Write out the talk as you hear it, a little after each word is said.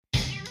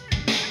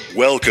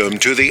Welcome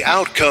to the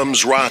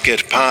Outcomes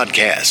Rocket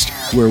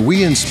podcast, where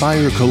we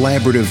inspire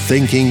collaborative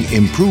thinking,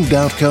 improved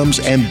outcomes,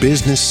 and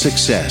business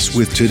success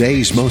with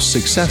today's most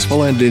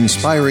successful and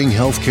inspiring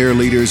healthcare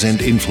leaders and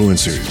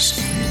influencers.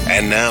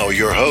 And now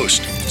your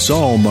host,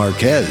 Saul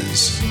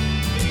Marquez.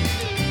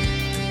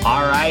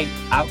 All right,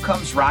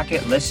 Outcomes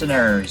Rocket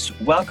listeners,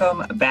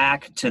 welcome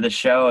back to the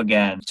show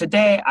again.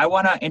 Today, I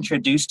want to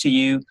introduce to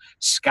you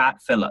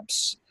Scott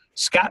Phillips.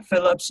 Scott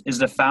Phillips is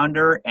the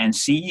founder and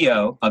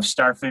CEO of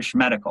Starfish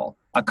Medical,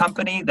 a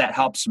company that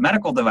helps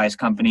medical device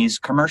companies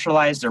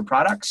commercialize their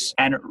products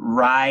and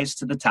rise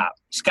to the top.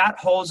 Scott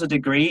holds a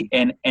degree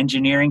in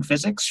engineering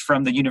physics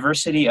from the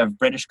University of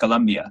British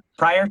Columbia.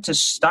 Prior to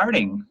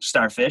starting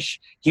Starfish,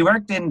 he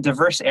worked in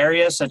diverse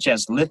areas such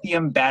as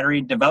lithium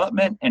battery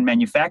development and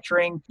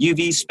manufacturing,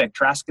 UV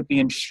spectroscopy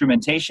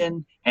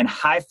instrumentation, and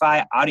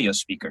hi-fi audio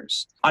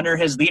speakers. Under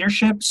his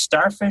leadership,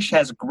 Starfish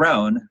has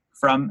grown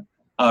from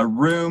a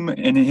room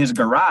in his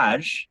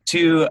garage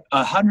to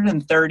a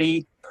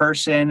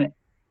 130-person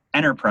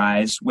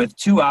enterprise with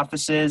 2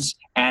 offices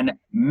and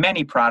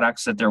many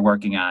products that they're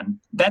working on.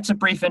 That's a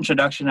brief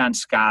introduction on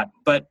Scott.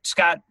 But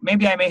Scott,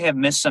 maybe I may have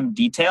missed some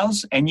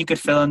details and you could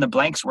fill in the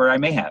blanks where I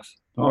may have.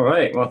 All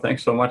right. Well,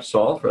 thanks so much,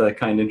 Saul, for that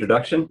kind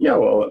introduction. Yeah,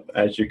 well,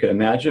 as you can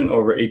imagine,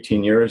 over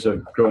 18 years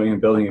of growing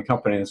and building a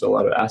company, there's a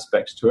lot of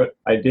aspects to it.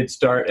 I did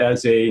start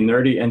as a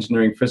nerdy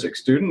engineering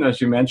physics student, as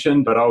you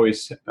mentioned, but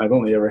I've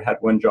only ever had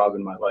one job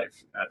in my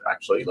life,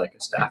 actually like a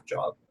staff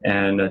job.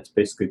 And it's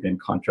basically been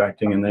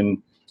contracting. And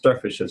then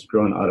Starfish has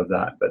grown out of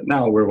that. But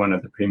now we're one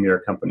of the premier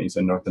companies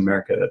in North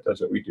America that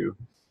does what we do.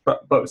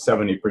 About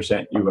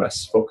 70%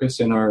 US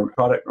focus in our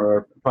product or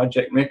our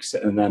project mix,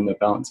 and then the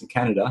balance in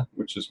Canada,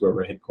 which is where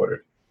we're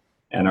headquartered.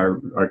 And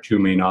our 2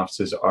 main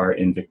offices are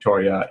in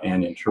Victoria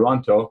and in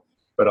Toronto,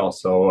 but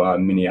also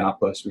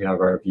Minneapolis. We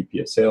have our VP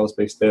of sales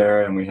based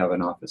there, and we have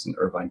an office in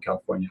Irvine,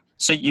 California.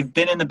 So you've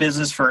been in the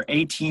business for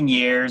 18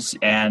 years,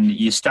 and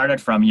you started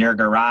from your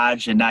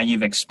garage, and now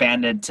you've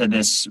expanded to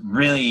this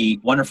really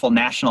wonderful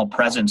national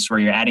presence where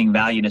you're adding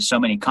value to so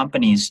many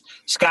companies.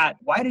 Scott,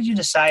 why did you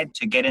decide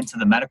to get into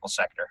the medical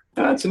sector?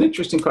 That's an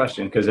interesting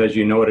question, because as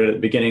you noted at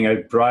the beginning,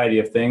 a variety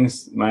of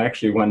things.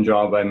 One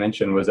job I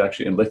mentioned was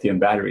actually in lithium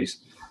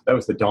batteries. That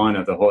was the dawn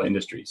of the whole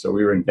industry. So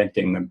we were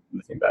inventing the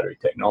lithium battery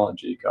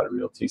technology, got a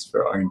real taste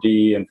for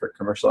R&D and for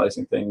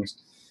commercializing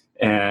things,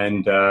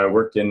 and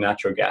worked in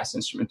natural gas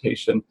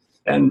instrumentation.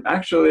 And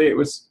actually, I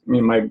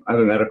have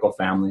a medical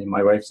family.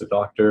 My wife's a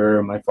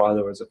doctor. My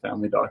father was a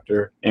family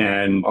doctor,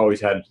 and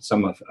always had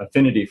some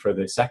affinity for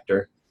the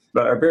sector.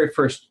 But our very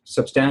first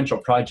substantial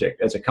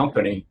project as a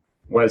company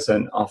was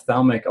an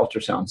ophthalmic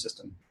ultrasound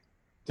system.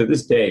 To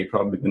this day,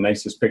 probably the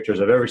nicest pictures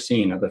I've ever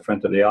seen of the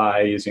front of the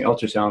eye using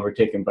ultrasound were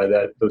taken by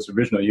those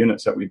original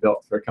units that we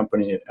built for a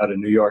company out of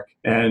New York.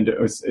 And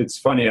it's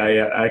funny, I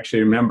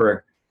actually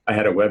remember I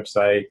had a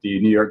website, the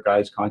New York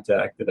guys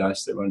contacted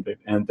us,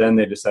 and then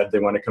they decided they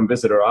want to come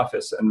visit our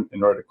office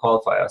in order to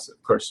qualify us.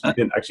 Of course, we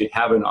didn't actually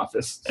have an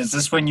office. Is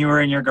this when you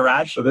were in your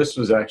garage? So this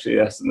was actually,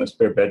 yes, in the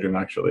spare bedroom,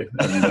 actually.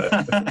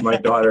 And my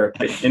daughter,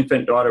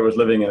 infant daughter, was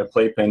living in a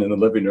playpen in the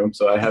living room,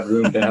 so I had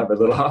room to have a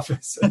little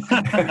office.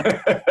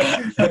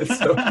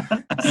 So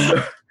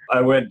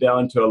I went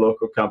down to a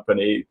local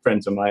company,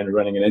 friends of mine were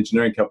running an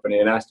engineering company,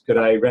 and asked, could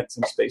I rent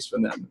some space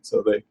from them?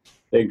 So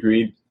they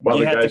agreed.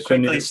 You had to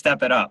quickly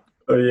step it up.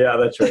 Oh, yeah,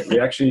 that's right. We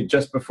actually,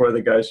 just before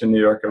the guys from New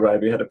York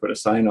arrived, we had to put a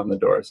sign on the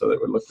door so that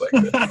it would look like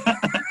this.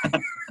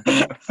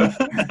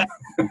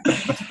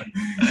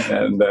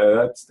 And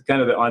that's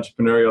kind of the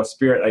entrepreneurial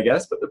spirit, I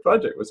guess. But the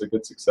project was a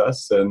good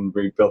success, and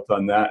we built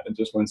on that, and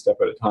just one step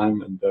at a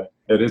time. And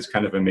it is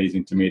kind of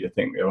amazing to me to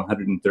think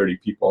 130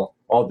 people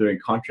all doing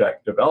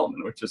contract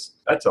development,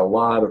 that's a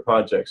lot of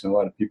projects and a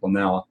lot of people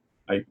now.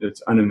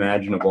 It's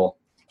unimaginable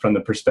from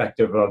the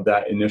perspective of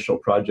that initial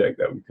project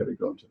that we could have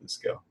grown to this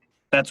scale.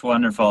 That's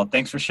wonderful.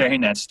 Thanks for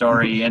sharing that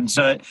story. And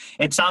so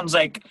it sounds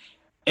like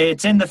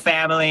it's in the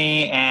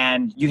family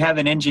and you have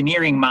an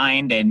engineering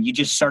mind and you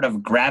just sort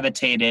of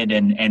gravitated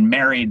and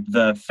married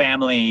the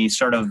family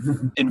sort of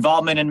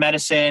involvement in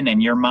medicine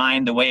and your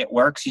mind, the way it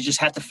works. You just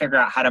have to figure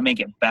out how to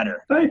make it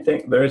better. I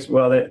think there's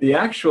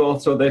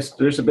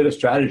a bit of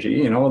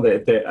strategy,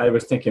 I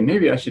was thinking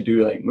maybe I should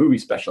do like movie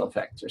special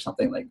effects or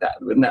something like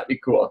that. Wouldn't that be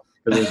cool?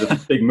 Because there's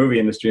a big movie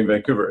industry in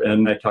Vancouver.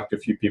 And I talked to a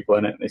few people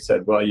in it, and they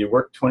said, well, you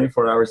work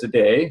 24 hours a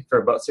day for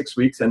about 6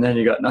 weeks, and then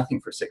you got nothing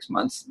for 6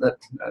 months.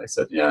 I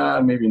said, yeah,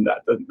 maybe not.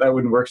 That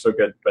wouldn't work so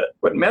good. But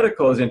what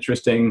medical is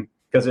interesting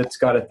because it's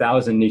got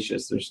 1,000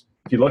 niches. If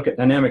you look at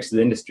dynamics of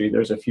the industry,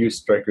 there's a few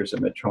Strykers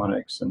and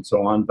Medtronics and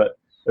so on, but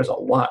there's a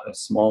lot of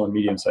small and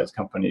medium-sized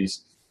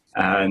companies,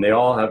 and they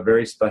all have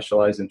very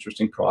specialized,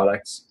 interesting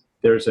products.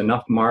 There's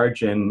enough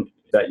margin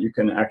that you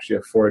can actually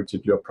afford to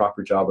do a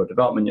proper job of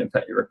development. In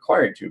fact, you're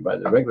required to by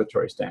the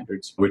regulatory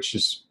standards, which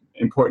is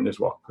important as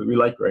well, because we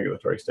like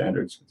regulatory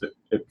standards because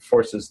it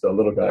forces the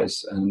little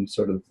guys and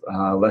sort of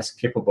less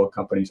capable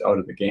companies out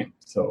of the game.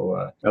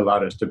 So it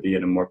allowed us to be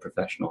in a more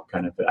professional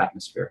kind of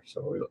atmosphere.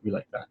 So we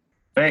like that.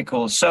 Very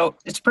cool. So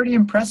it's pretty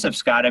impressive,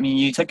 Scott. I mean,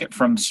 you took it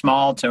from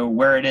small to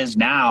where it is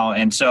now.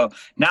 And so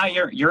now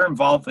you're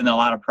involved in a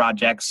lot of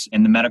projects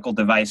in the medical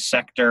device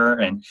sector,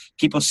 and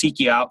people seek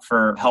you out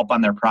for help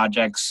on their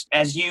projects.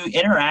 As you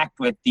interact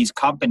with these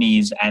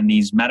companies and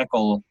these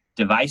medical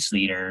device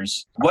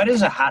leaders, what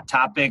is a hot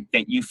topic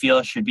that you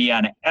feel should be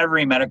on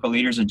every medical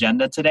leader's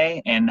agenda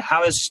today? And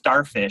how is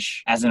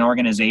Starfish as an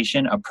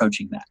organization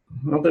approaching that?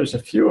 Well, there's a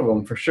few of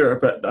them for sure,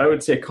 but I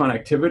would say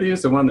connectivity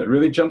is the one that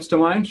really jumps to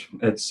mind.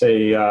 It's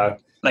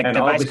like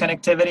device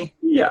connectivity?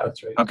 Yeah,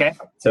 that's right. Okay.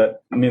 So,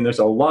 I mean, there's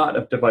a lot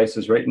of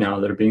devices right now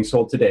that are being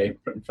sold today.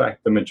 In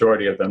fact, the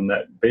majority of them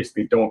that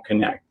basically don't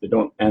connect.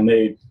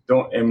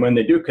 And when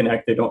they do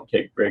connect, they don't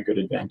take very good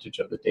advantage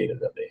of the data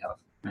that they have.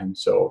 And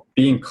so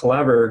being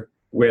clever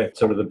with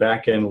sort of the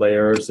back-end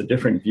layers, the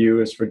different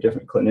views for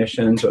different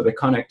clinicians, or the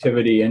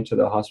connectivity into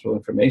the hospital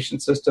information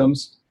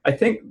systems, I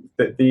think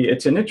that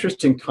it's an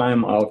interesting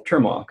time of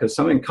turmoil because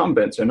some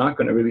incumbents are not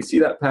going to really see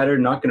that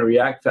pattern, not going to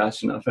react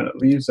fast enough, and it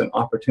leaves an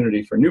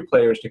opportunity for new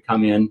players to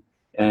come in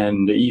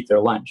and eat their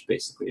lunch,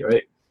 basically,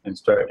 right?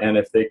 And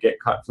if they get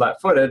caught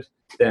flat-footed,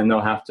 then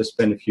they'll have to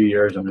spend a few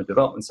years on a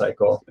development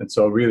cycle. And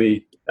so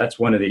really, that's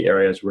one of the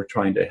areas we're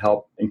trying to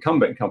help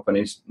incumbent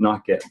companies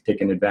not get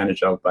taken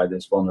advantage of by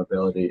this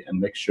vulnerability and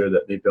make sure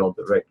that they build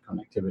the right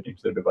connectivity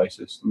to their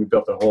devices. And we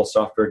built a whole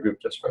software group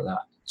just for that.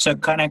 So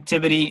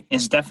connectivity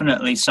is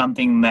definitely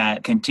something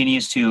that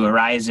continues to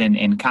arise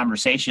in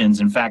conversations.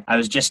 In fact, I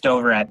was just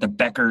over at the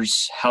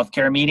Becker's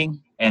healthcare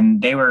meeting,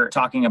 and they were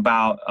talking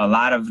about a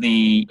lot of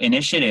the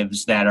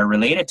initiatives that are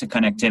related to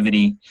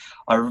connectivity,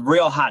 a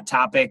real hot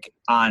topic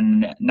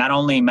on not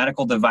only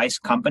medical device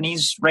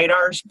companies'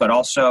 radars, but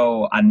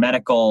also on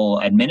medical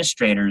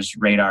administrators'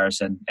 radars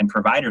and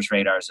providers'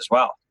 radars as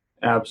well.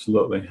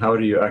 Absolutely. How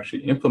do you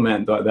actually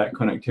implement that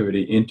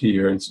connectivity into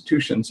your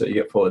institution so you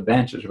get full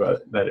advantage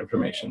of that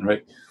information,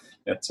 right?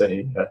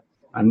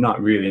 I'm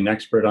not really an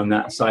expert on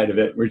that side of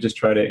it. We're just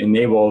trying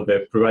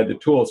to provide the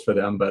tools for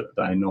them, but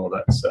I know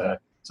that's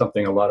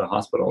something a lot of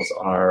hospitals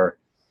are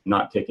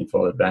not taking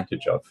full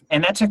advantage of.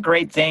 And that's a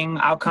great thing,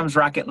 Outcomes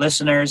Rocket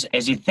listeners,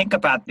 as you think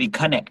about the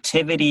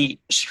connectivity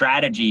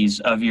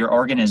strategies of your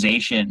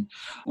organization.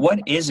 What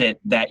is it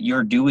that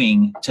you're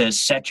doing to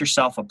set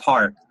yourself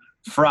apart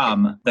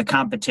from the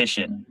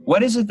competition?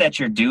 What is it that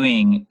you're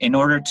doing in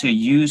order to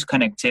use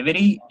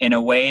connectivity in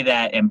a way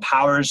that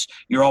empowers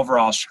your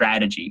overall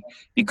strategy?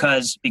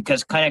 Because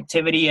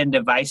connectivity and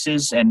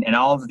devices and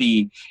all of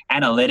the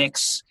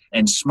analytics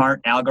and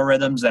smart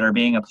algorithms that are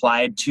being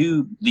applied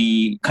to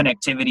the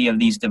connectivity of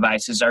these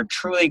devices are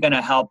truly going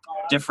to help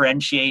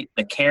differentiate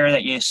the care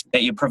that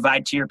you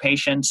provide to your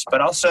patients,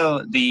 but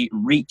also the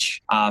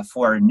reach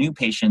for new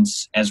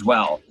patients as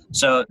well.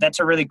 So that's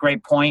a really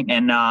great point,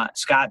 and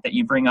Scott, that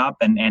you bring up.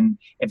 And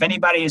if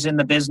anybody is in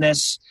the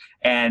business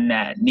and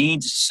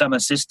needs some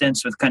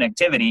assistance with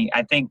connectivity,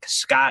 I think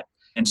Scott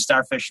and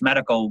Starfish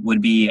Medical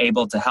would be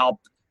able to help.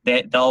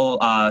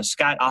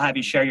 Scott, I'll have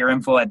you share your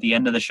info at the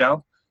end of the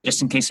show,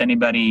 just in case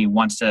anybody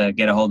wants to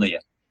get a hold of you.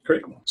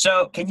 Great.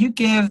 So can you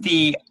give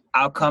the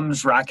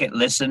Outcomes Rocket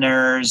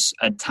listeners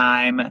a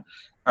time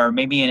or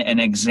maybe an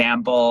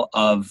example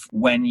of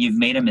when you've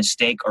made a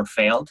mistake or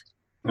failed?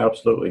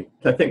 Absolutely.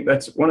 I think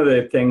that's one of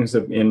the things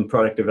in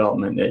product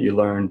development that you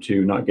learn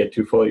to not get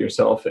too full of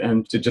yourself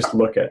and to just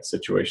look at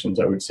situations,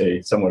 I would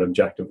say, somewhat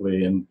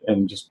objectively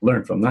and just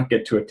learn from, not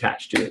get too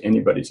attached to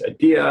anybody's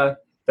idea.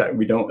 That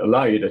we don't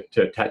allow you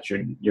to attach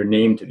your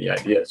name to the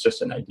idea. It's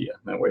just an idea.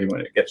 That way,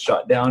 when it gets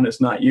shot down, it's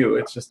not you.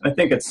 It's just, I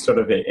think it's sort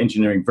of an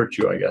engineering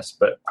virtue, I guess.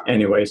 But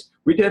anyways,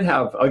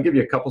 I'll give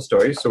you a couple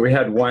stories. So we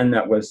had one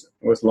that was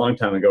a long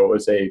time ago.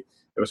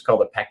 It was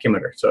called a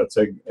pachymeter. So it's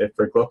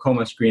for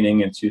glaucoma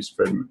screening. It's used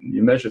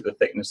you measure the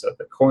thickness of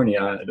the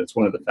cornea, and it's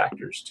one of the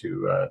factors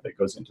that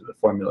goes into the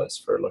formulas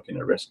for looking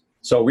at risk.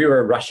 So we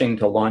were rushing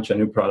to launch a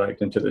new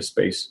product into this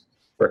space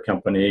for a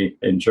company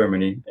in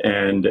Germany,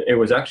 and it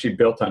was actually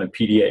built on a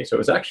PDA. So it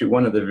was actually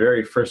one of the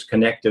very first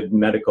connected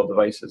medical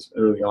devices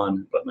early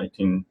on, about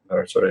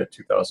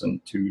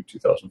 2002,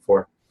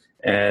 2004.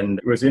 And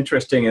it was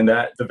interesting in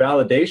that the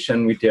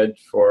validation we did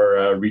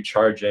for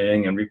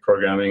recharging and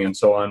reprogramming and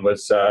so on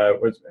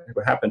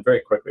it happened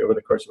very quickly over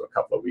the course of a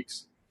couple of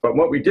weeks. But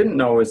what we didn't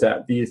know is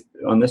that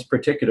on this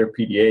particular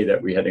PDA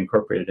that we had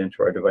incorporated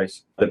into our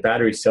device, the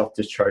battery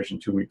self-discharged in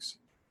 2 weeks.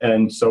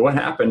 And so what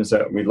happened is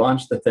that we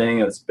launched the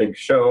thing at this big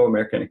show,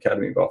 American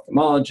Academy of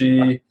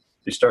Ophthalmology.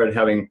 We started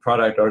having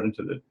product out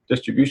into the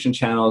distribution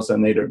channels,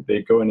 and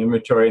they'd go in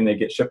inventory and they'd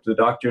get shipped to the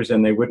doctors,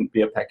 and they wouldn't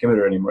be a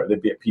pachymeter anymore. They'd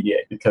be a PDA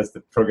because the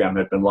program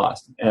had been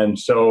lost. And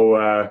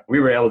so we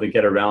were able to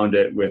get around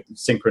it with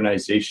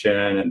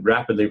synchronization and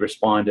rapidly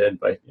responded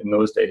by, in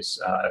those days,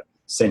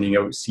 sending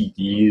out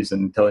CDs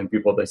and telling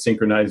people to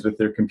synchronize with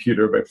their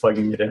computer by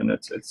plugging it in.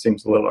 It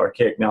seems a little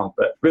archaic now,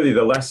 but really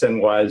the lesson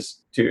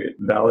was to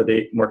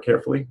validate more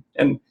carefully.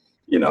 And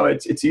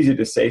it's easy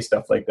to say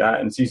stuff like that,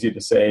 and it's easy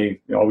to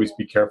say, always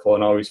be careful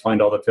and always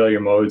find all the failure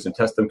modes and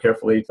test them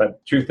carefully. But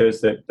the truth is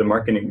that the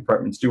marketing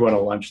departments do want to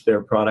launch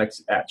their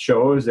products at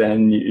shows,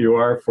 and you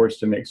are forced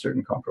to make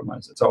certain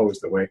compromises. It's always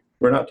the way.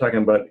 We're not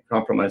talking about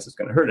compromise that's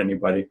going to hurt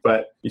anybody,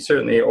 but you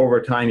certainly,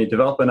 over time, you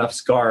develop enough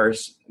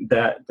scars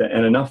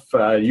and enough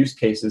use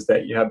cases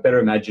that you have better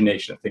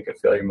imagination to think of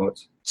failure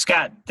modes.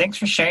 Scott, thanks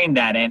for sharing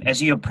that. And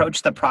as you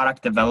approach the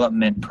product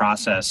development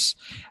process,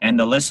 and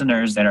the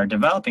listeners that are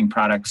developing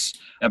products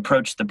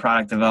approach the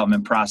product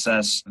development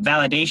process,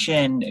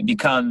 validation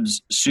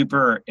becomes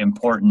super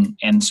important.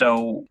 And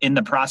so in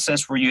the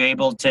process, were you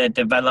able to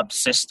develop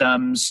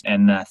systems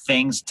and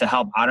things to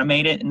help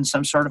automate it in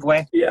some sort of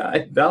way?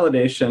 Yeah,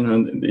 validation,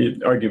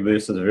 and arguably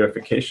this is a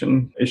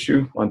verification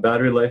issue on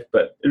battery life,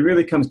 but it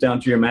really comes down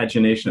to your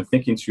imagination of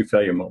thinking through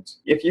failure modes.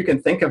 If you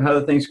can think of how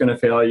the thing's going to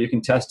fail, you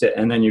can test it,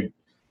 and then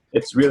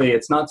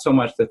it's not so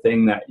much the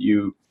thing that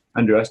you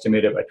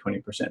underestimate it by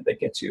 20% that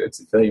gets you. It's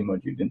the failure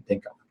mode you didn't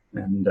think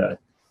of. And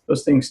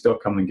those things still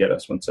come and get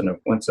us once in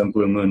a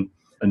blue moon.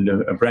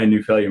 A brand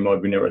new failure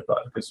mode we never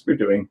thought of, because we're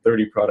doing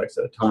 30 products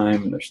at a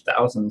time, and there's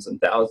thousands and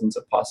thousands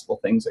of possible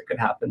things that could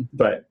happen.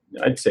 But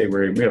I'd say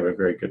we have a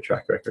very good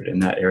track record in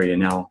that area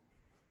now.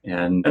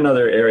 And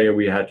another area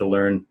we had to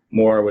learn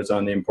more was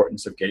on the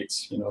importance of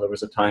gates. There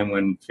was a time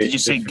when... Did you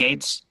say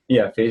gates?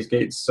 Yeah, phase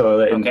gates.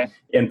 So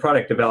in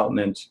product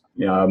development,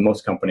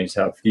 most companies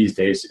have these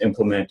days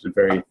implemented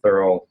very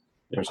thorough.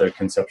 There's a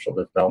conceptual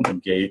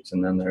development gate,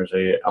 and then there's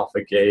a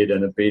alpha gate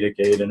and a beta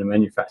gate and a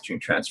manufacturing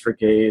transfer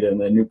gate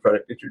and a new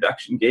product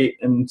introduction gate,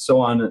 and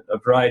so on, a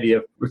variety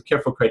with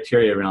careful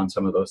criteria around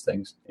some of those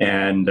things.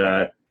 And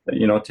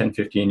 10,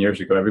 15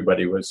 years ago,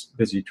 everybody was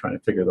busy trying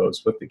to figure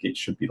what the gates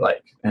should be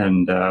like.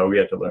 And we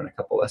had to learn a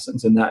couple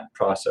lessons in that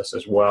process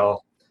as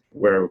well,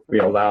 where we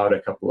allowed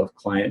a couple of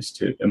clients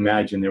to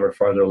imagine they were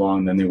farther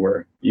along than they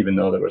were, even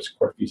though there was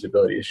core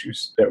feasibility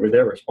issues that were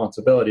their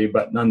responsibility.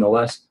 But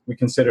nonetheless, we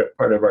consider it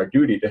part of our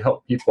duty to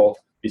help people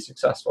be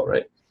successful,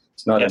 right?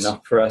 It's not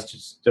enough for us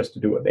just to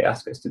do what they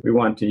ask us to do. We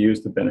want to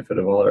use the benefit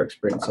of all our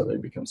experience so they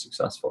become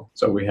successful.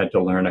 So we had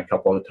to learn a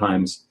couple of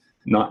times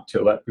not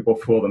to let people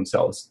fool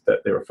themselves that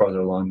they were farther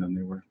along than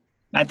they were.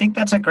 I think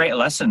that's a great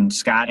lesson,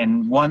 Scott,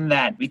 and one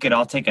that we could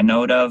all take a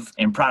note of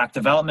in product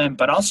development,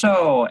 but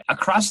also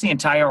across the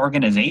entire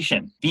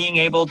organization. Being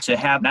able to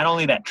have not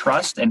only that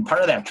trust, and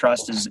part of that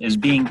trust is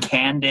being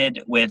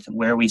candid with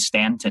where we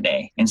stand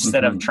today,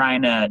 instead of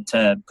trying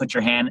to put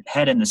your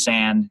head in the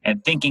sand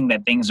and thinking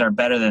that things are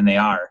better than they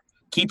are.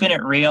 Keeping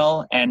it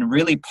real and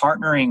really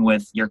partnering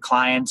with your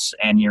clients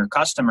and your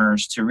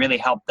customers to really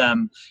help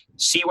them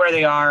see where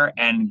they are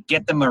and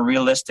get them a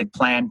realistic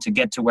plan to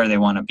get to where they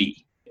want to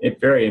be. It's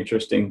very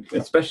interesting,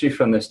 especially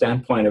from the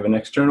standpoint of an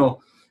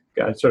external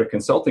sort of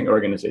consulting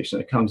organization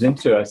that comes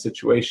into a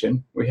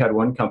situation. We had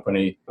one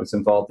company that was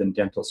involved in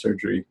dental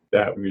surgery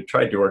that we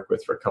tried to work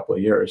with for a couple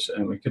of years,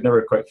 and we could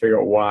never quite figure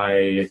out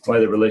why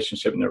the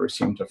relationship never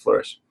seemed to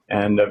flourish.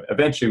 And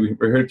eventually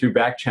we heard through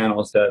back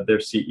channels that their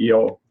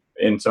CEO,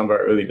 in some of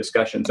our early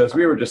discussions, as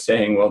we were just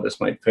saying, well, this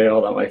might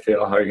fail, that might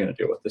fail, how are you going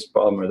to deal with this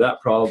problem or that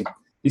problem?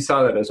 He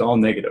saw that as all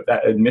negative.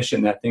 That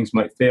admission that things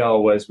might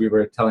fail was we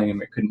were telling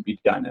him it couldn't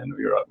be done, and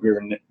we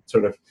were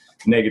sort of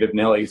negative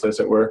Nellies, as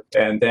it were.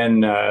 And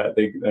then a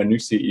new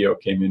CEO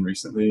came in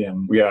recently,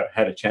 and we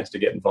had a chance to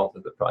get involved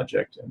with the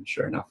project. And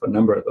sure enough, a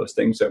number of those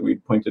things that we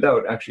pointed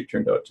out actually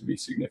turned out to be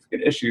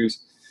significant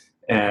issues.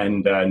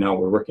 And now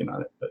we're working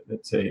on it. But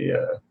it's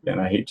and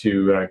I hate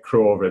to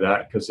crow over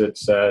that, because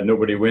it's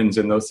nobody wins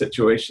in those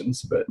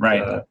situations. But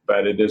right.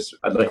 But it is,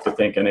 I'd like to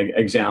think, an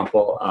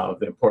example of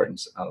the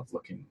importance of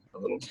looking a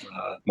little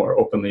more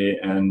openly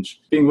and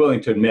being willing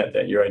to admit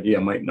that your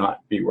idea might not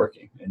be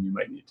working and you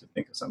might need to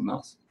think of something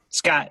else.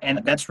 Scott,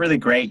 and that's really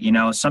great.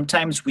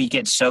 Sometimes we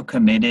get so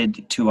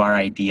committed to our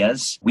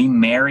ideas, we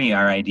marry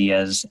our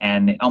ideas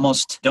and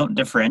almost don't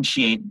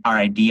differentiate our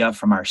idea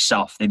from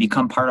ourself. They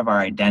become part of our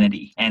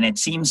identity. And it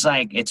seems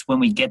like it's when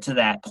we get to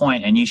that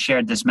point, and you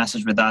shared this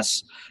message with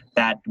us,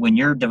 that when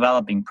you're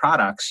developing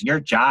products, your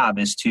job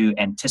is to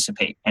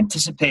anticipate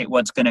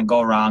what's going to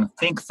go wrong,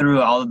 think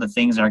through all of the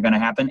things that are going to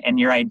happen, and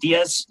your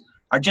ideas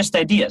are just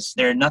ideas.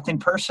 They're nothing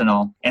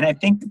personal. And I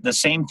think the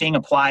same thing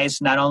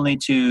applies not only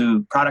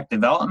to product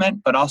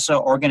development, but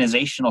also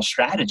organizational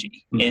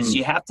strategy, is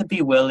you have to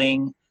be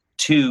willing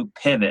to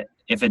pivot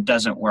if it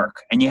doesn't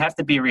work. And you have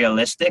to be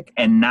realistic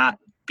and not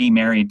be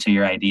married to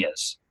your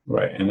ideas.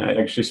 Right. And I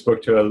actually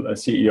spoke to a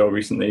CEO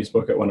recently. He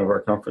spoke at one of our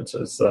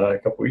conferences a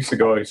couple of weeks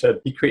ago. He said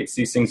he creates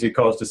these things he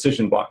calls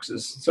decision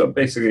boxes. So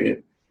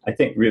basically, I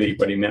think really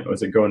what he meant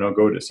was a go, no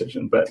go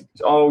decision, but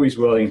he's always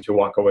willing to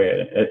walk away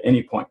at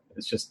any point.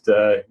 It's just,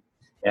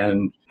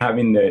 and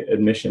having the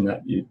admission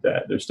that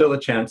there's still a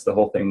chance the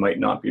whole thing might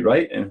not be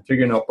right, and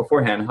figuring out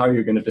beforehand how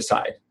you're going to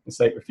decide. It's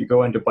like if you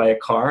go in to buy a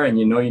car and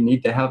you know you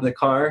need to have the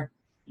car,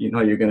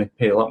 you're going to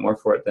pay a lot more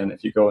for it than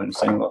if you go and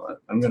saying, well,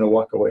 I'm going to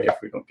walk away if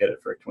we don't get it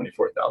for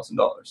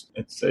 $24,000.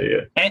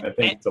 I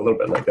think it's a little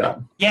bit like that.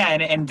 Yeah.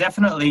 And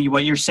definitely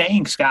what you're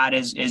saying, Scott,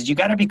 is you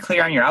got to be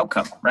clear on your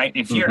outcome, right?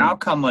 If your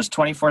outcome was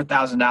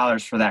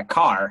 $24,000 for that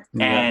car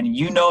and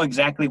you know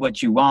exactly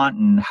what you want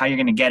and how you're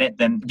going to get it,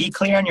 then be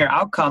clear on your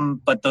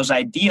outcome. But those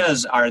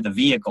ideas are the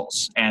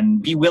vehicles,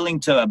 and be willing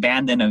to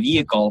abandon a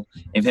vehicle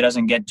if it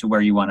doesn't get to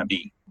where you want to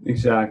be.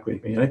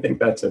 Exactly. I think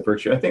that's a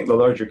virtue. I think the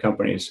larger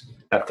companies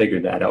have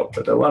figured that out,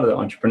 but a lot of the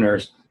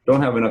entrepreneurs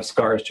don't have enough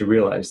scars to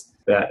realize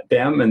that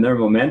them and their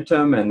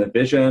momentum and the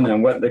vision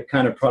and what the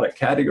kind of product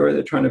category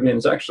they're trying to be in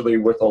is actually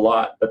worth a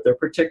lot, but their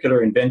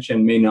particular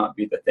invention may not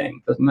be the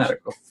thing. Doesn't matter.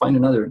 Go find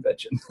another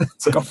invention.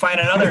 Go find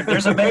another.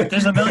 There's a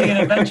million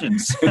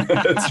inventions.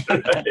 That's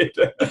right.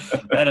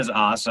 That is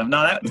awesome. No,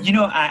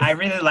 I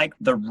really like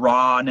the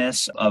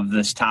rawness of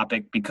this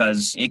topic,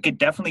 because it could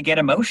definitely get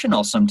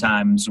emotional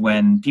sometimes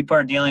when people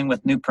are dealing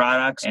with new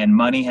products and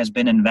money has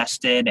been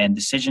invested and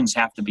decisions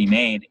have to be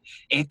made.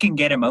 It can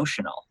get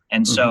emotional.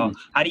 And so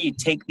how do you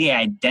take the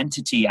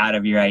identity out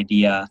of your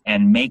idea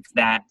and make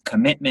that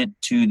commitment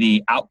to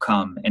the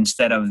outcome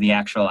instead of the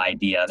actual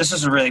idea? This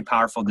is a really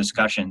powerful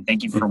discussion.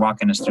 Thank you for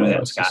walking us through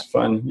that, Scott. It's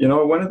fun.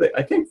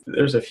 I think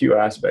there's a few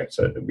aspects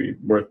that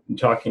we're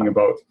talking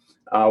about.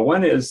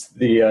 One is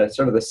the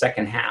sort of the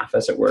second half,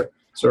 as it were.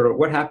 Sort of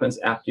what happens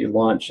after you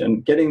launch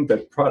and getting the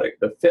product,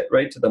 the fit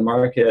right to the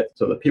market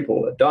so that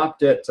people will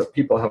adopt it, so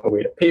people have a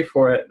way to pay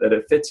for it, that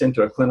it fits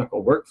into a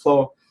clinical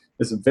workflow.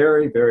 Is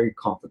very, very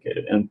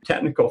complicated. And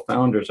technical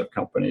founders of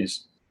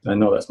companies, I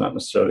know that's not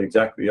necessarily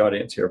exactly the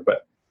audience here,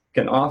 but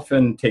can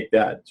often take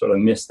that, sort of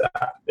miss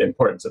that, the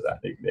importance of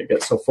that. They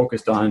get so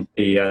focused on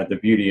the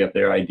beauty of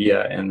their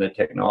idea and the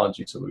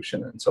technology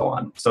solution and so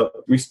on. So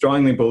we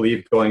strongly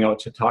believe going out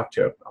to talk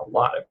to a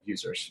lot of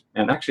users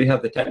and actually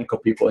have the technical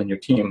people in your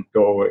team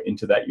go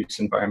into that use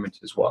environment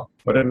as well.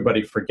 What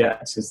everybody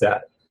forgets is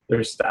that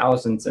there's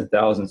thousands and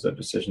thousands of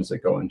decisions that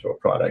go into a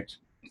product,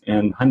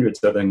 and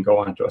hundreds of them go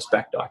onto a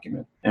spec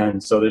document.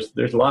 And so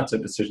there's lots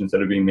of decisions that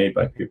are being made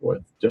by people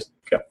with just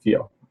gut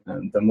feel.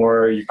 And the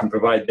more you can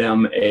provide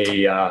them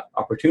a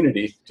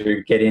opportunity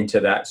to get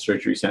into that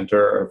surgery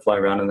center or fly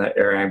around in that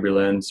air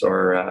ambulance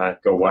or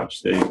go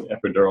watch the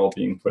epidural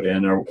being put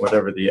in or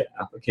whatever the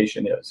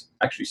application is,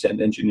 actually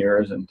send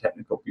engineers and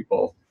technical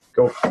people,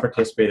 go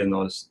participate in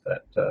those,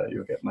 that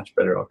you'll get much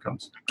better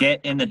outcomes.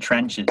 Get in the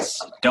trenches.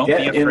 Don't be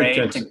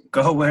afraid to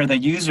go where the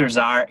users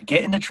are.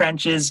 Get in the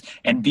trenches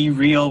and be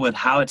real with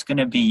how it's going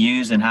to be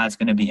used and how it's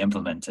going to be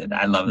implemented.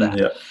 I love that.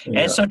 Yeah. And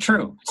it's so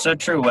true. So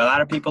true. Well, a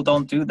lot of people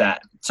don't do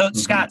that. So,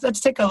 Scott, let's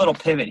take a little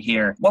pivot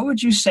here. What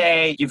would you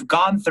say? You've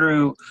gone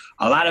through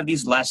a lot of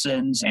these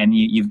lessons and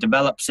you've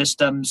developed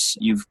systems,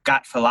 you've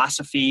got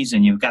philosophies,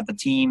 and you've got the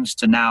teams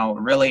to now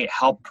really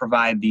help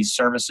provide these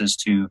services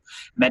to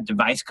med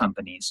device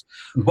companies.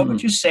 What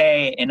would you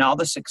say, in all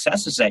the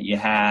successes that you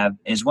have,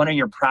 is one of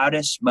your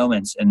proudest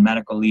moments in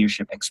medical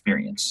leadership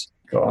experience?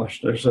 Gosh,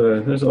 there's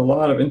a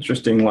lot of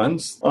interesting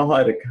ones. I'll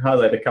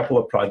highlight a couple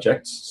of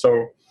projects.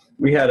 So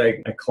we had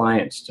a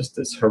client, just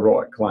this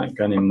heroic client,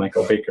 guy named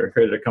Michael Baker,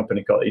 created a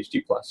company called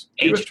HD Plus.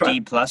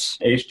 HD Plus?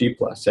 HD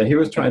Plus. Yeah, he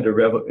was trying to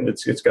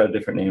it's got a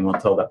different name. I'll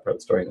tell that part of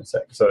the story in a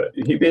sec. So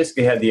he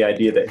basically had the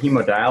idea that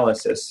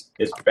hemodialysis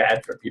is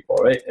bad for people,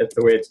 right? It's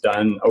the way it's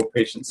done,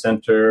 outpatient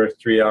center,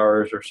 3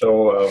 hours or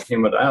so of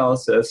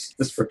hemodialysis.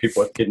 This is for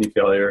people with kidney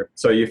failure.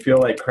 So you feel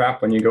like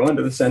crap when you go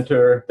into the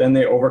center, then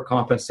they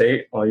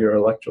overcompensate all your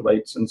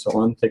electrolytes and so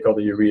on, take all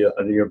the urea out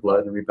of your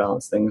blood and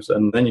rebalance things.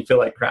 And then you feel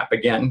like crap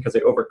again because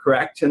they overcorrect.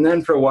 And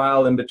then for a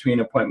while in between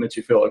appointments,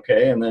 you feel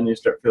okay. And then you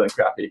start feeling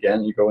crappy again.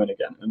 And you go in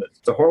again. And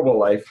it's a horrible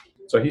life.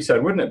 So he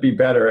said, wouldn't it be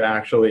better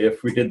actually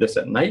if we did this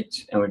at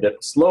night and we did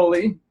it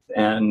slowly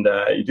and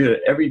you do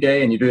it every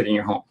day and you do it in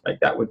your home?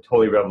 Like that would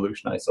totally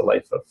revolutionize the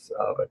life of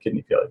a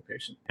kidney failure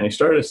patient. And he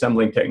started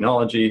assembling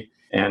technology.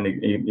 And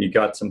he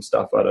got some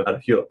stuff out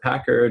of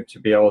Hewlett-Packard to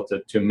be able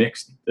to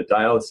mix the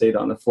dialysate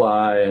on the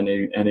fly. And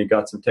he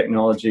got some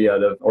technology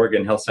out of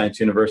Oregon Health Science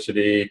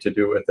University to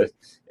do with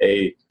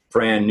a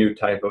brand new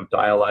type of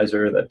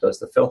dialyzer that does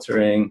the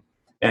filtering.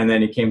 And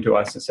then he came to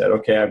us and said,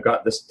 okay, I've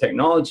got this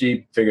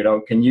technology figured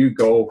out. Can you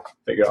go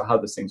figure out how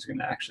this thing's going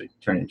to actually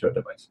turn into a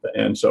device?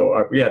 And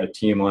so we had a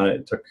team on it.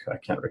 It took, I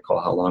can't recall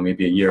how long,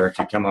 maybe a year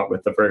to come up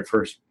with the very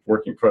first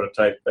working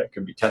prototype that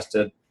could be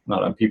tested,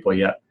 not on people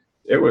yet.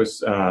 It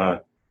was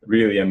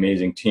really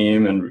amazing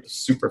team and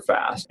super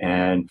fast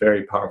and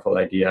very powerful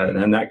idea. And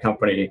then that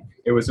company,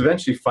 it was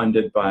eventually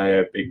funded by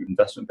a big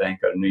investment bank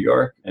out of New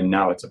York. And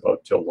now it's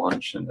about to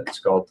launch and it's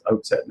called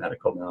Outset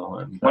Medical now.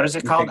 And what is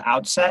it called?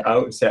 Outset?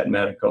 Outset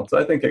Medical. So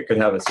I think it could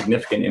have a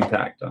significant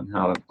impact on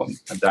how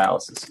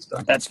dialysis is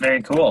done. That's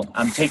very cool.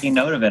 I'm taking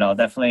note of it. I'll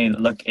definitely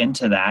look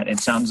into that. It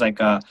sounds like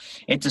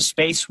it's a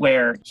space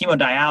where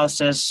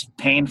hemodialysis,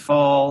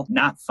 painful,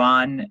 not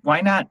fun.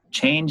 Why not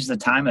change the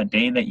time of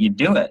day that you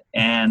do it?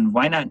 And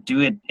why not to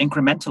do it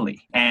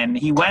incrementally. And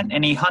he went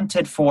and he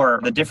hunted for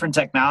the different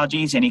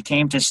technologies, and he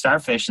came to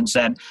Starfish and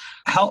said,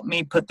 help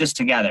me put this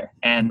together.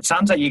 And it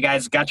sounds like you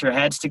guys got your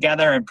heads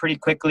together and pretty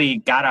quickly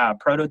got a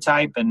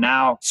prototype. And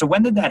now, so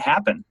when did that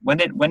happen? When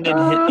did he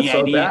approach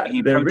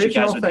you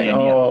guys with the idea?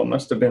 Oh, it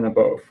must have been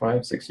about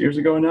 5-6 years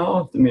ago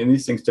now. I mean,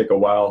 these things take a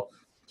while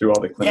through all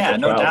the clinical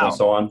trials and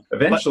so on.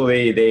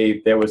 Eventually,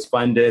 they was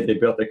funded, they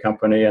built the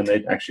company, and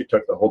they actually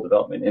took the whole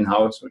development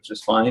in-house, which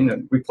is fine.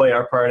 And we play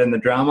our part in the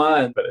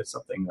drama, but it's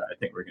something that I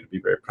think we're going to be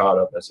very proud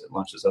of as it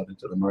launches out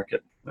into the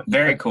market.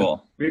 Very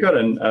cool. We've got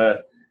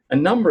a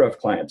number of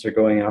clients are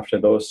going after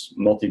those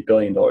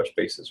multi-billion-dollar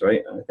spaces,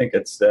 right? And I think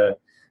it's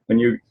when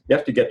you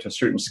have to get to a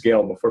certain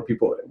scale before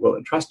people will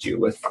entrust you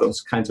with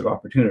those kinds of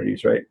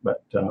opportunities, right?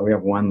 But we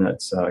have one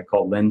that's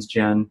called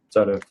LensGen. It's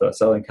out of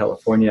Southern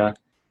California.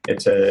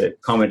 It's a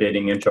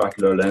accommodating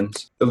intraocular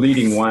lens, the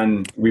leading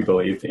one, we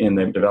believe, in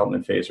the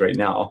development phase right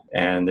now.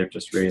 And they've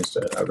just raised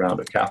a round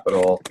of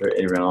capital,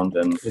 a round,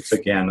 and it's,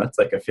 again, that's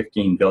like a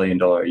 $15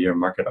 billion a year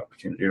market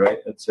opportunity, right?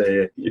 It's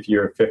if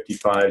you're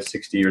 55,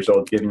 60 years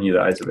old, giving you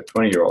the eyes of a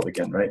 20-year-old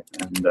again, right?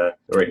 And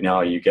right now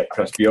you get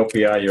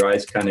presbyopia, your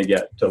eyes kind of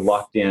get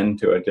locked in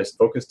to a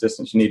focus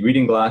distance. You need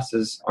reading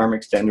glasses, arm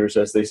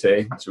extenders, as they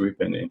say. So we've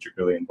been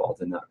integrally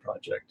involved in that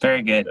project.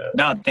 Very good.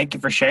 No, thank you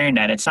for sharing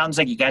that. It sounds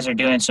like you guys are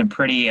doing some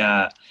pretty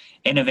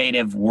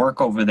innovative work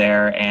over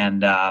there,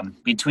 and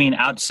between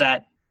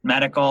Outset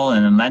Medical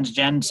and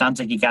LensGen, sounds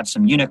like you got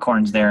some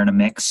unicorns there in a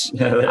mix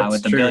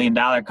with the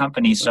billion-dollar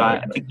company. So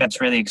I think that's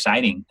really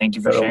exciting. Thank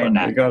you for sharing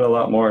that. We got a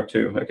lot more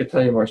too. I could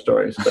tell you more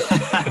stories, but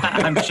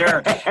I'm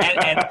sure.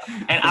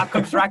 And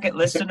Outcomes Rocket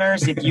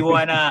listeners, if you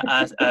want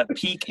a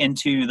peek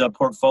into the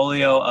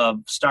portfolio of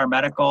Star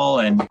Medical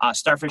and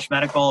Starfish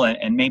Medical,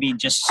 and maybe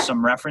just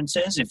some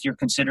references, if you're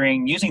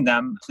considering using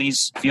them,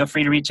 please feel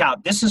free to reach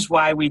out. This is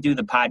why we do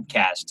the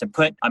podcast, to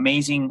put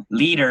amazing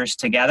leaders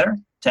together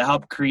to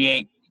help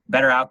create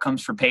better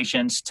outcomes for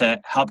patients,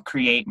 to help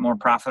create more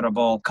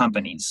profitable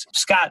companies.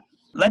 Scott,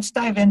 let's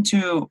dive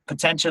into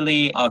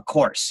potentially a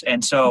course.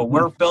 And so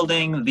we're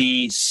building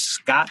the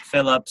Scott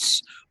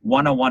Phillips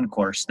 101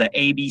 course, the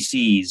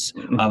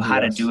ABCs of how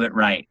to do it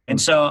right. And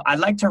so I'd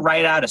like to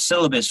write out a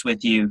syllabus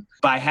with you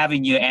by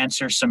having you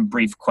answer some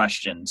brief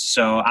questions.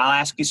 So I'll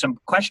ask you some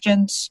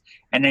questions,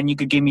 and then you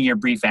could give me your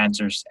brief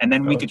answers, and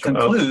then we could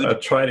conclude. I'll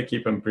try to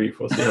keep them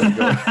brief. We'll see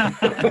how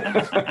it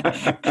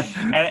goes.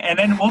 and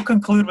then we'll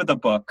conclude with a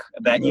book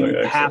that you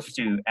have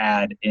to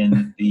add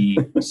in the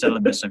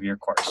syllabus of your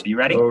course. Are you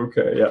ready?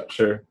 Okay, yeah,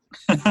 sure.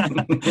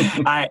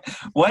 All right.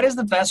 What is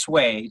the best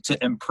way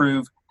to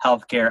improve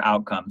healthcare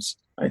outcomes?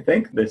 I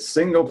think the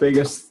single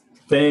biggest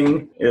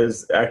thing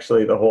is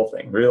actually the whole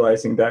thing,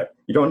 realizing that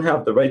you don't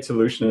have the right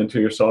solution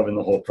until you're solving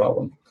the whole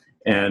problem.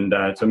 And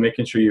so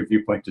making sure your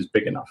viewpoint is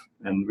big enough.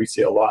 And we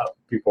see a lot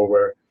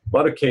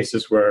of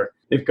cases where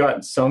they've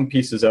got some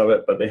pieces of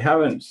it, but they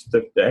haven't,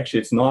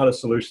 actually it's not a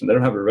solution. They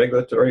don't have a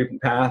regulatory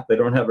path. They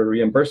don't have a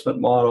reimbursement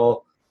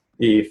model.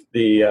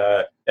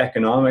 The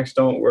economics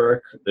don't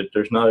work.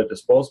 There's not a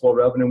disposable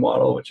revenue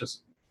model, which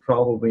is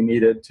probably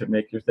needed to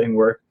make your thing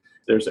work.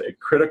 There's a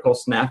critical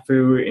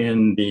snafu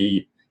in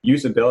the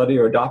usability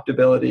or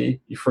adoptability.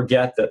 You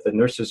forget that the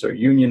nurses are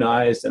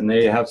unionized and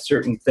they have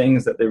certain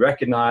things that they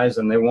recognize,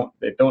 and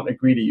they don't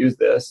agree to use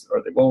this,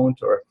 or they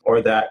won't,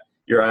 or that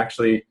you're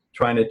actually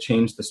trying to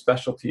change the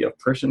specialty of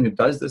person who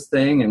does this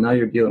thing, and now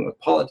you're dealing with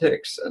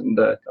politics, and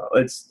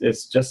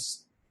it's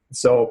just.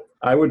 So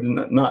I would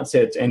not say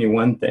it's any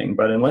one thing,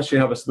 but unless you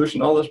have a solution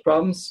to all those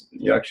problems,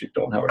 you actually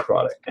don't have a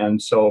product.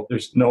 And so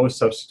there's no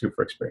substitute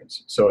for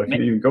experience. So if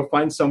you go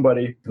find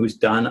somebody who's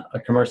done a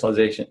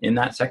commercialization in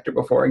that sector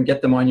before and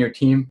get them on your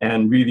team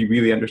and really,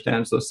 really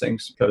understands those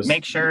things. Because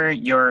make sure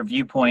your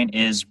viewpoint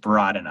is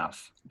broad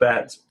enough.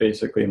 That's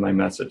basically my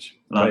message.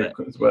 Love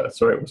it.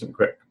 Sorry, it wasn't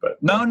quick,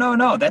 but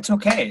no, that's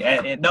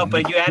okay. No,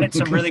 but you added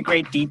some really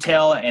great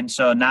detail, and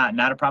so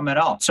not a problem at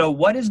all. So,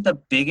 what is the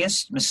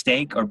biggest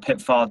mistake or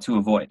pitfall to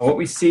avoid? What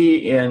we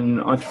see in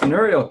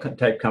entrepreneurial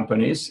type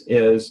companies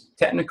is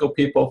technical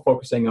people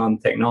focusing on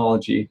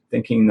technology,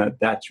 thinking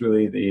that that's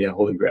really the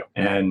holy grail,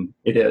 and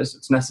it is.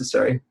 It's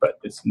necessary, but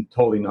it's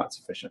totally not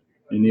sufficient.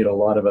 You need a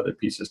lot of other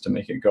pieces to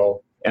make it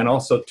go. And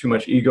also too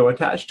much ego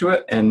attached to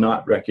it, and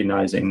not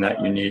recognizing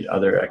that you need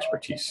other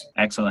expertise.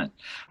 Excellent.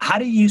 How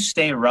do you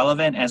stay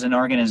relevant as an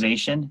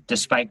organization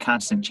despite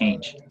constant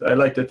change? I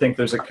like to think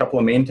there's a couple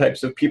of main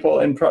types of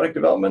people in product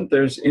development.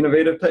 There's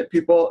innovative type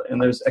people,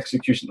 and there's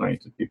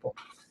execution-oriented people.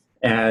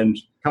 And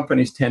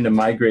companies tend to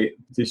migrate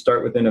to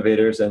start with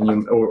innovators,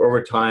 and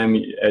over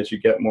time, as you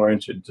get more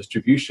into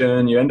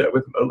distribution, you end up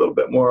with a little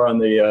bit more on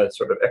the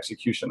sort of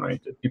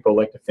execution-oriented. People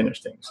like to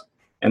finish things.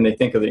 And they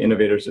think of the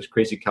innovators as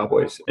crazy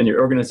cowboys, and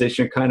your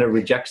organization kind of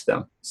rejects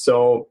them.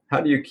 So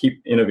how do you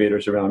keep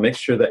innovators around? Make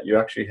sure that you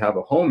actually have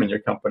a home in your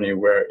company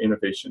where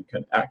innovation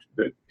can act.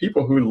 The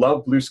people who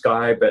love blue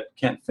sky but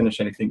can't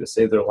finish anything to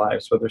save their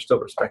lives, but they're still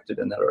respected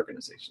in that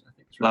organization. I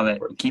think it's really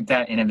important. Keep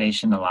that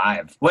innovation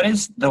alive. What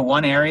is the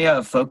one area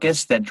of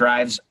focus that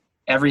drives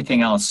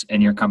everything else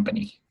in your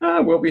company?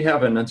 Well, we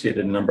have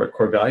enunciated a number of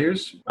core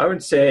values. I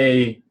would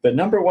say the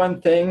number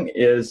one thing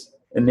is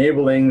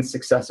enabling the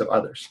success of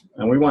others.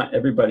 And we want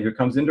everybody who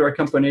comes into our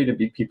company to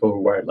be people who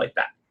are wired like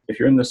that. If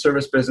you're in the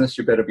service business,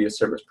 you better be a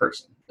service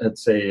person.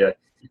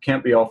 You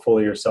can't be all full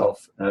of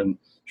yourself and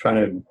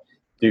trying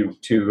to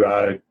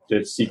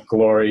seek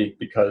glory,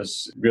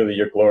 because really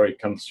your glory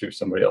comes through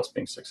somebody else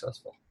being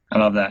successful. I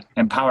love that.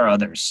 Empower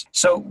others.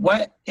 So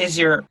what is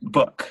your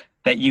book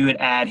that you would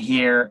add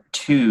here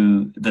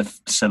to the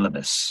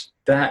syllabus?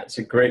 That's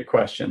a great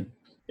question.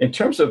 In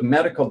terms of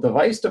medical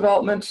device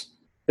development,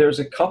 there's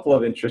a couple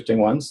of interesting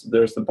ones.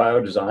 There's the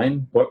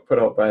Biodesign book put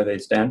out by the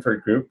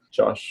Stanford group,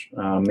 Josh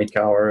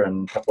Mikauer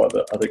and a couple of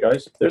other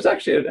guys. There's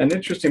actually an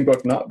interesting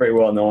book, not very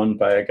well known,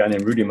 by a guy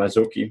named Rudy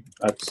Mazzocchi.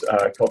 It's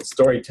called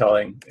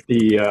Storytelling,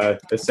 the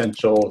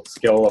Essential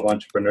Skill of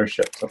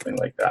Entrepreneurship, something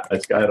like that.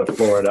 This guy out of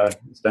Florida.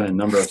 He's done a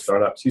number of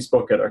startups. He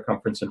spoke at our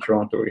conference in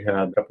Toronto we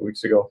had a couple of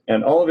weeks ago.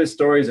 And all of his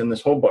stories in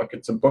this whole book,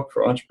 it's a book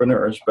for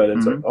entrepreneurs, but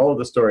it's all of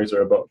the stories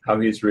are about how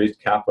he's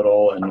raised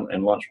capital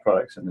and launched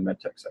products in the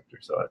medtech sector.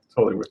 So it's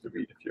totally worth the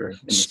read if you're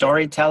in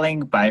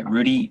Storytelling by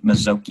Rudy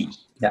Mazzocchi.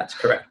 That's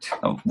correct.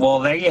 Well,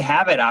 there you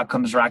have it,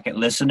 Outcomes Rocket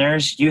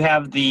listeners. You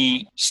have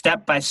the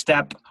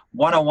step-by-step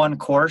 101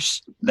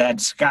 course that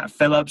Scott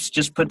Phillips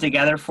just put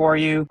together for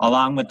you,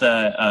 along with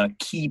a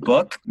key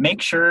book.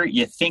 Make sure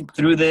you think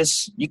through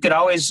this. You could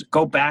always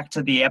go back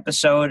to the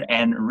episode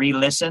and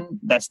re-listen.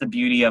 That's the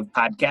beauty of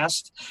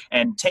podcast.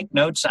 And take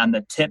notes on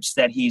the tips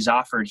that he's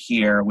offered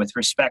here with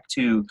respect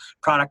to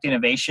product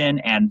innovation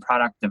and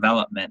product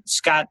development.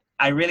 Scott,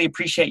 I really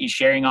appreciate you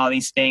sharing all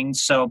these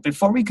things. So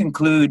before we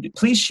conclude,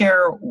 please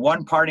share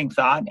one parting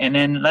thought and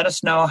then let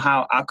us know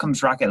how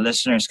Outcomes Rocket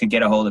listeners could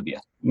get a hold of you.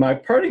 My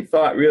parting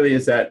thought really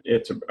is that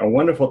it's a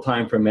wonderful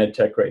time for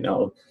medtech right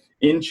now.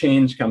 In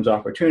change comes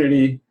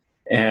opportunity,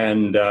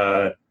 and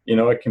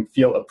it can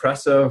feel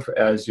oppressive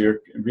as your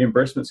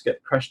reimbursements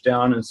get crushed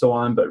down and so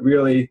on, but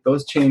really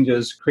those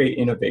changes create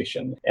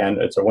innovation, and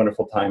it's a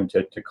wonderful time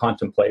to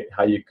contemplate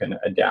how you can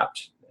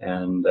adapt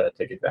and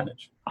take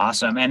advantage.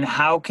 Awesome. And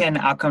how can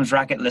Outcomes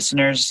Rocket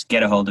listeners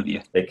get a hold of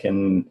you? They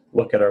can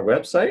look at our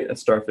website at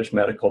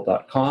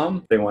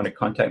starfishmedical.com. If they want to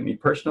contact me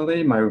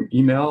personally, my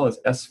email is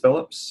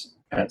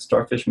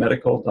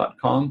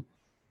sphillips@starfishmedical.com,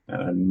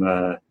 and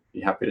I'm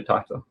be happy to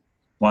talk to them.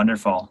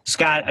 Wonderful.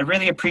 Scott, I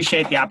really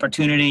appreciate the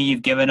opportunity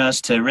you've given us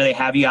to really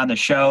have you on the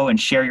show and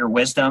share your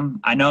wisdom.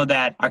 I know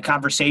that our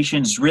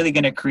conversation is really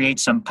going to create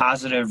some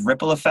positive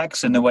ripple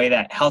effects in the way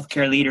that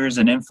healthcare leaders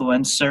and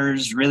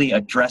influencers really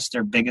address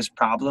their biggest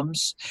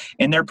problems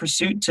in their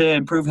pursuit to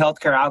improve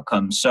healthcare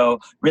outcomes. So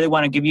really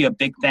want to give you a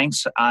big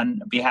thanks on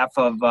behalf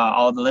of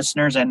all of the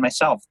listeners and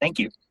myself. Thank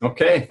you.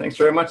 Okay. Thanks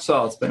very much,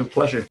 Saul. It's been a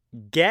pleasure.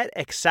 Get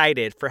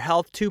excited for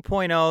Health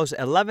 2.0's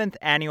 11th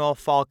annual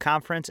fall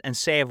conference and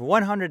save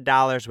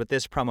 $100 with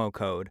this promo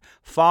code,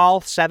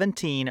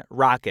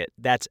 FALL17ROCKET.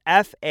 That's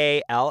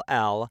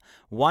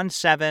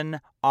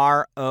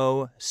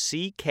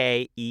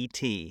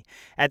FALL17ROCKET.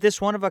 At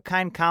this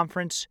one-of-a-kind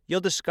conference,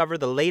 you'll discover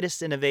the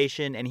latest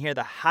innovation and hear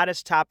the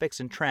hottest topics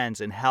and trends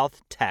in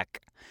health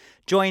tech.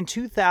 Join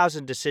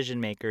 2,000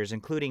 decision makers,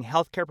 including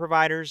healthcare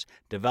providers,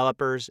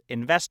 developers,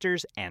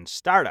 investors, and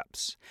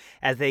startups,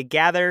 as they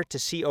gather to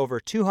see over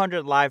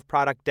 200 live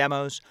product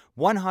demos,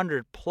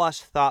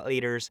 100-plus thought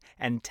leaders,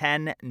 and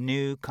 10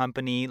 new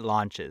company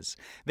launches.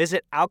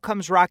 Visit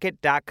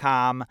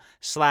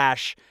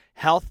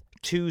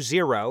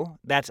outcomesrocket.com/health20.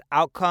 That's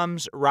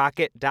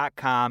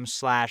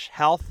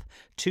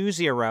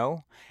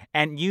outcomesrocket.com/health20.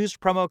 And use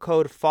promo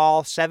code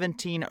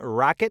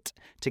FALL17ROCKET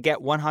to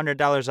get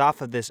 $100 off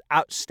of this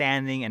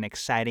outstanding and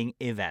exciting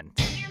event.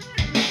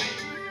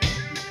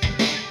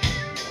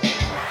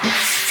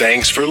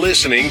 Thanks for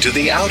listening to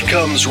the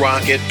Outcomes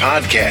Rocket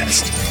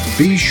podcast.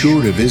 Be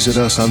sure to visit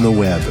us on the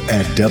web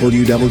at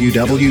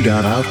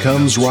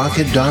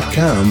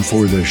www.outcomesrocket.com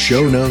for the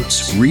show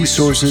notes,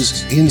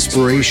 resources,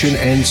 inspiration,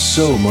 and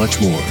so much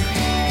more.